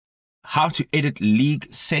how to edit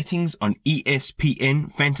league settings on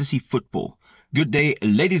ESPN Fantasy Football. Good day,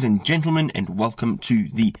 ladies and gentlemen, and welcome to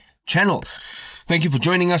the channel. Thank you for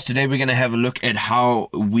joining us. Today we're going to have a look at how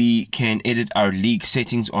we can edit our league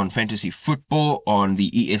settings on fantasy football on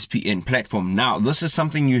the ESPN platform. Now, this is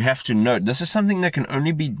something you have to note. This is something that can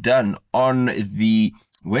only be done on the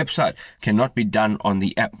website, cannot be done on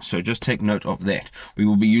the app. So just take note of that. We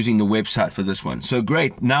will be using the website for this one. So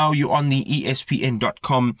great. Now you're on the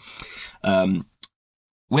ESPN.com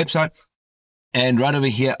website. And right over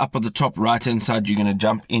here, up at the top right-hand side, you're going to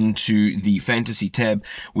jump into the Fantasy tab.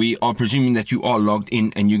 We are presuming that you are logged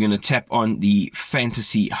in, and you're going to tap on the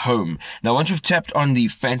Fantasy Home. Now, once you've tapped on the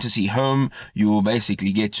Fantasy Home, you will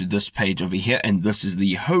basically get to this page over here, and this is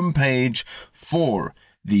the home page for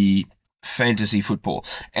the fantasy football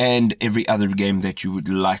and every other game that you would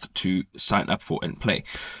like to sign up for and play.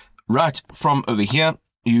 Right from over here,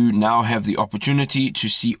 you now have the opportunity to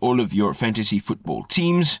see all of your fantasy football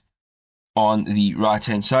teams on the right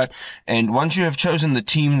hand side, and once you have chosen the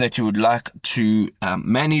team that you would like to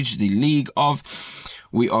manage the league of,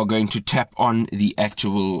 we are going to tap on the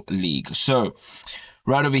actual league. So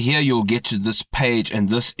right over here you'll get to this page, and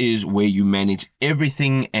this is where you manage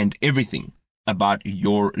everything about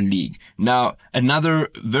your league. Now, another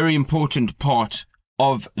very important part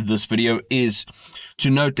of this video is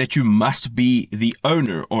to note that you must be the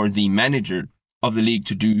owner or the manager of the league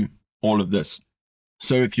to do all of this.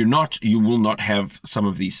 So if you're not, you will not have some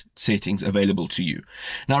of these settings available to you.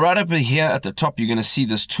 Now, right up here at the top, you're going to see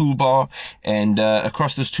this toolbar, and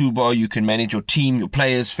across this toolbar, you can manage your team, your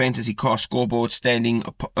players, fantasy car, scoreboard, standing,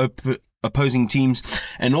 opposing teams,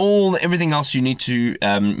 and everything else you need to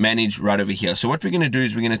manage right over here. So what we're going to do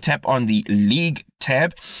is we're going to tap on the League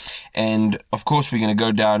tab, and of course we're going to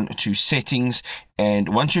go down to Settings, and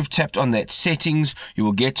once you've tapped on that Settings, you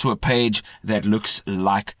will get to a page that looks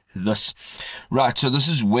like this. Right, so this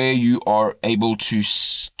is where you are able to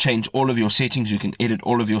change all of your settings. You can edit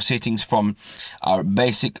all of your settings from our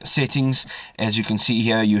basic settings. As you can see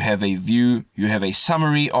here, you have a view, you have a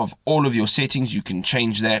summary of all of your settings. You can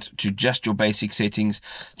change that to just your basic settings,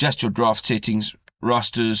 just your draft settings,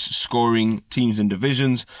 rosters, scoring, teams and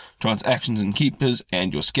divisions, transactions and keepers,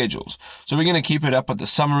 and your schedules. So we're going to keep it up at the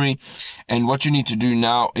summary, and what you need to do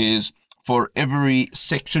now is for every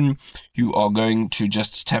section, you are going to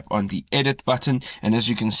just tap on the edit button, and as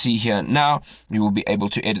you can see here now, you will be able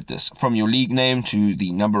to edit this from your league name to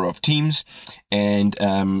the number of teams, and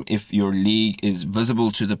if your league is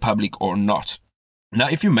visible to the public or not. Now,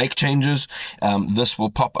 if you make changes, this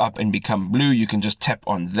will pop up and become blue. You can just tap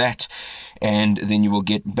on that, and then you will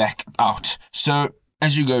get back out. So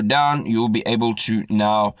as you go down, you will be able to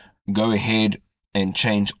now go ahead and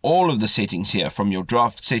change all of the settings here from your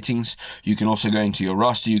draft settings. You can also go into your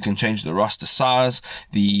roster. You can change the roster size,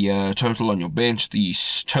 the total on your bench, the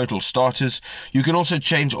total starters. You can also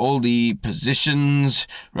change all the positions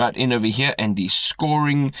right in over here, and the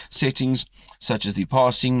scoring settings such as the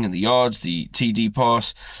passing and the yards, the TD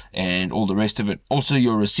pass, and all the rest of it. Also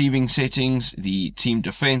your receiving settings, the team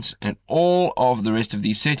defense, and all of the rest of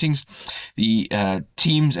these settings, the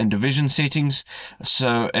teams and division settings,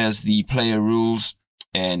 so as the player rules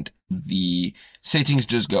and the settings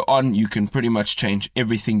just go on. You can pretty much change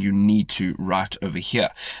everything you need to right over here.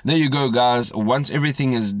 There you go, guys. Once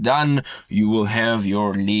everything is done, you will have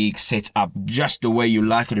your league set up just the way you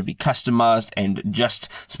like it to be customized and just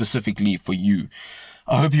specifically for you.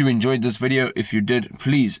 I hope you enjoyed this video. If you did,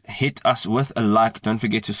 please hit us with a like. Don't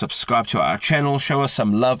forget to subscribe to our channel. Show us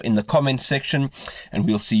some love in the comment section, and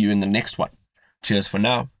we'll see you in the next one. Cheers for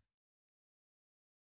now.